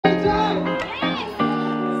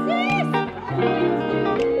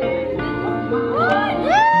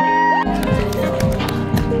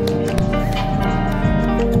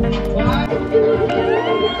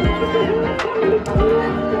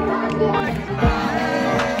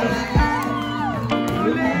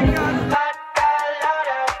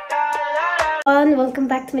everyone, welcome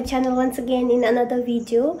back to my channel once again in another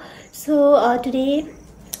video. So today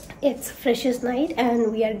it's freshers night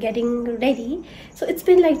and we are getting ready. So it's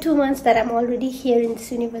been like 2 months that I'm already here in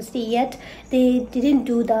this university, yet they didn't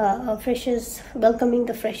do the freshers, welcoming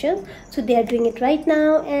the freshers. So they are doing it right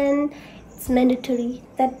now and it's mandatory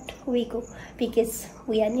that we go because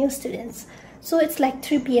we are new students. So it's like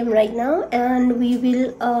 3 p.m. right now and we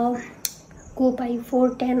will go by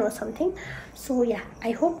 4:10 or something. So yeah,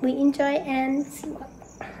 I hope we enjoy and see what.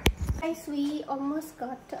 Guys, we almost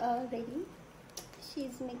got ready.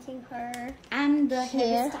 She's making her and the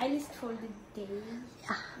hair stylist for the day.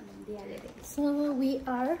 Yeah, they are ready. so we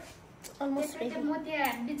are almost ready.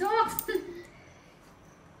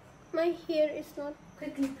 My hair is not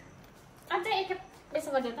Quickly.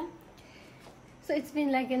 so it's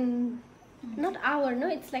been like an not hour, no,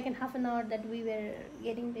 it's like in half an hour that we were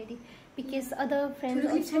getting ready because other friends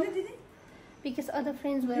also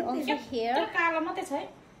were also here.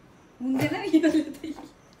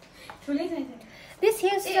 This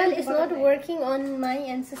hairstyle is not working on my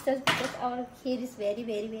ancestors because our hair is very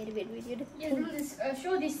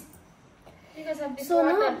Show this. Because of this so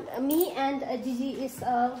water. now me and Gigi is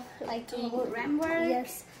like ram work.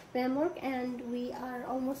 Yes, ram work, and we are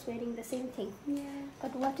almost wearing the same thing. Yeah.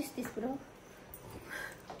 But what is this, bro?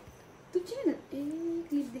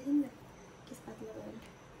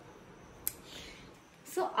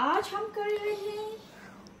 So आज हम कर रहे हैं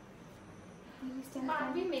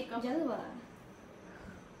makeup जलवा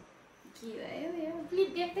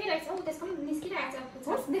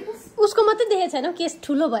उसको मात्रै देखेको छैन केस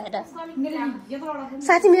ठुलो भएर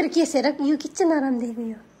साथी मेरो केस हेर यो के चाहिँ नराम्रो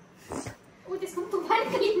देख्यो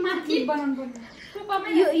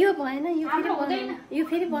यो भएन यो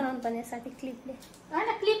फेरि बनाउनु पर्ने साथी क्लिपले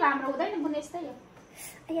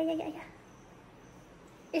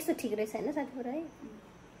यस्तो ठिक रहेछ हैन साथीहरु है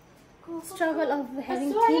struggle of having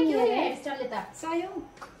thin here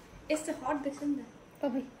यस्तो हट देख्छ नि त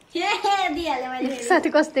तपाईँ दिइहाल्यो मैले साथी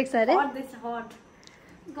कस्तो देख्छ अरे हट देख्छ हट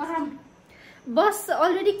गरम बस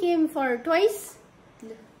already came for twice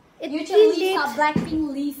You chose Lisa, Blackpink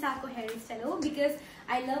Lisa को hairstyle हो because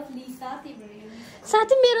I love Lisa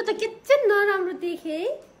साथी मेरो त के चाहिँ नराम्रो देखे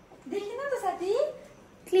देखेन त साथी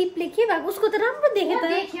क्लिपले के भएको उसको त राम्रो देखे त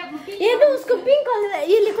हेर्नु उसको पिङ्क कलर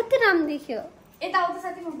यसले कति राम्रो देख्यो यता आउ त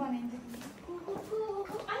साथी म बनाइदिन्छु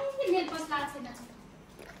अहिले नेल पस लाग्छ छैन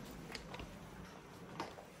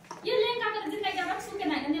यो लेंगाको त जिन्दगी गरम सुकेन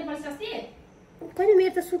हैन नेल पस अस्ति पनि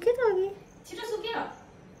मेरो त सुक्यो त अघि छिटो सुक्यो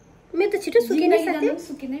मेरो त छिटो सुकेन साथी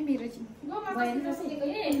सुकेन मेरो भएन सुकेको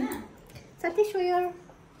हैन साथी सोयर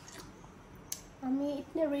हामी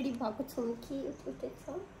इतने रेडी भएको छौं कि उतै छ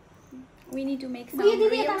We need to make some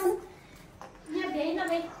reels.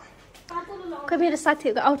 कोही मेरो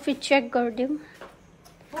साथीहरुको आउटफिट चेक गर्दियौ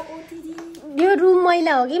यो रुम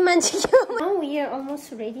मैला हो कि मान्छे के हो Now we are almost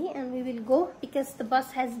ready and we will go because the bus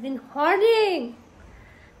has been hurrying.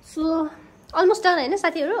 So almost done हैन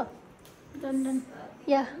साथीहरु Done.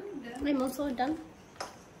 Yeah, I'm also done.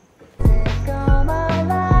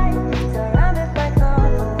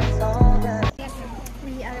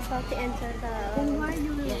 We are about to enter the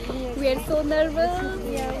We are so nervous.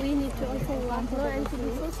 yeah, we need to also walk no and to be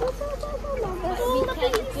so nervous. We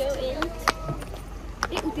can do it.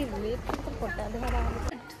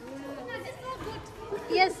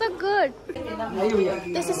 Yes, so good.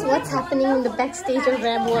 This is what's happening in the backstage of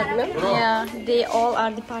Ram Work, no? Yeah, they all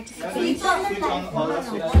are the participants.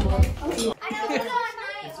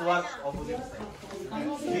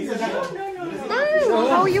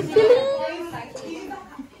 How are you feeling?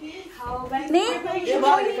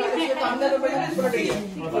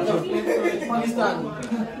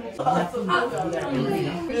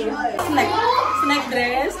 Snack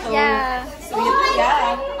dress. So Yeah. sweet.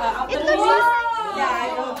 Yeah. After It this, looks yeah, I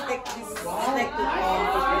will take this snack to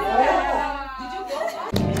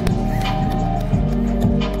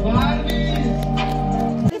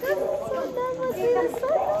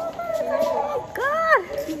God.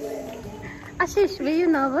 Ashish, were you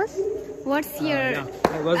nervous? What's your...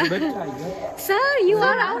 I was a bit Sir, you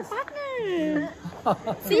are our partner.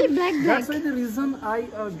 See, black. That's why the reason I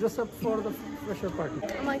dress up for the fresher party.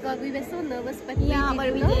 Oh my God, we were so nervous, but Yeah,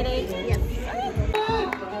 but we did it. Yes.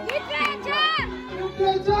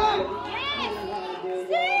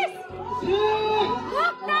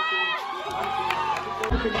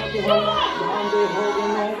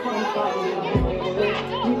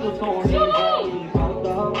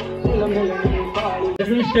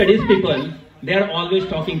 Different studies people, they are always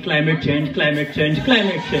talking climate change.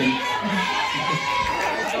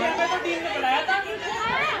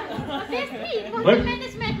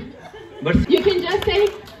 But you can just say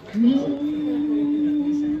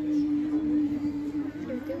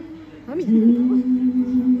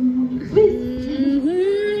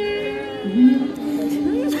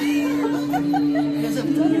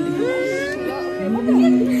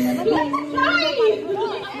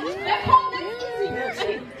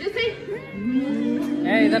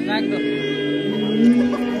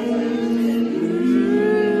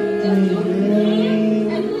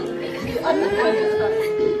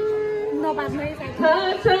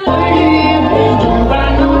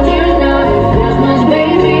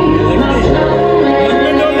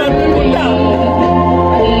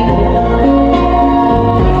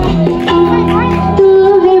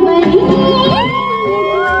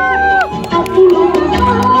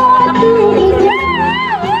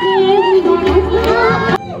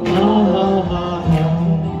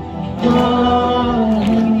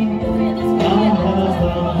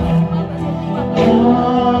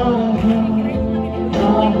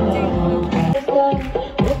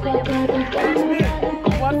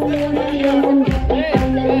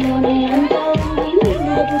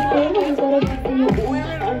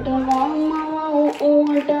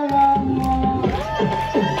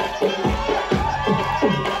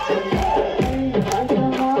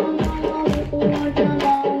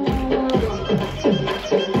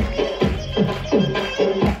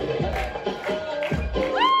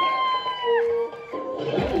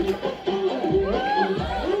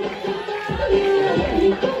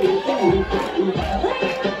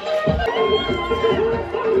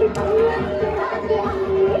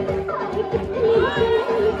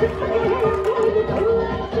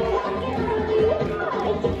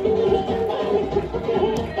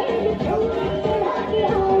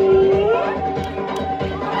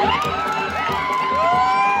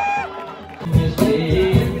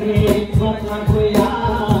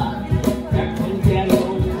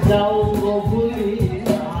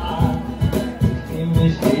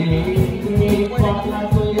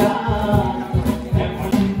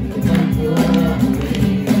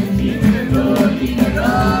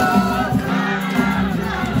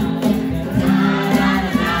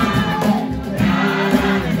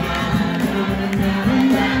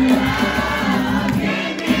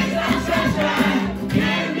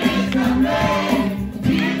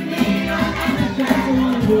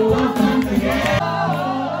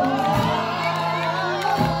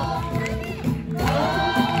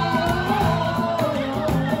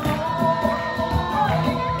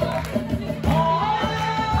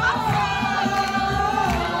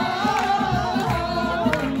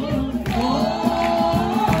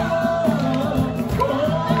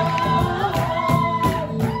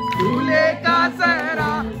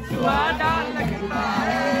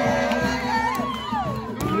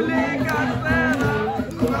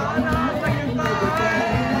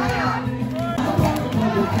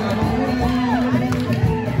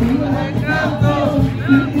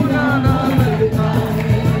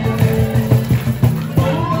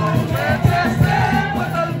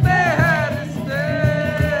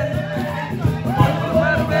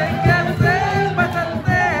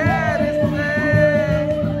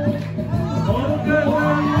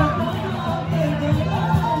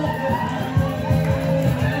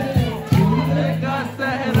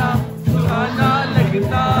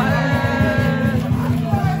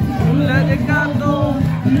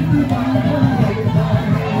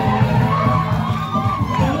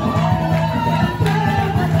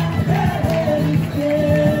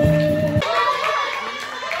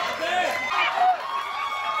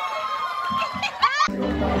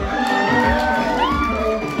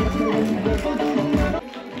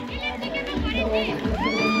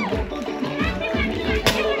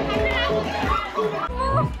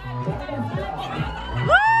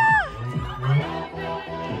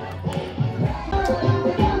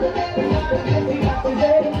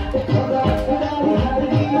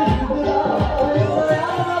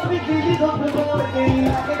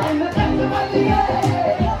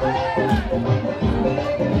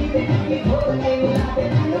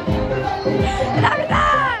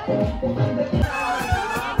Nalanda!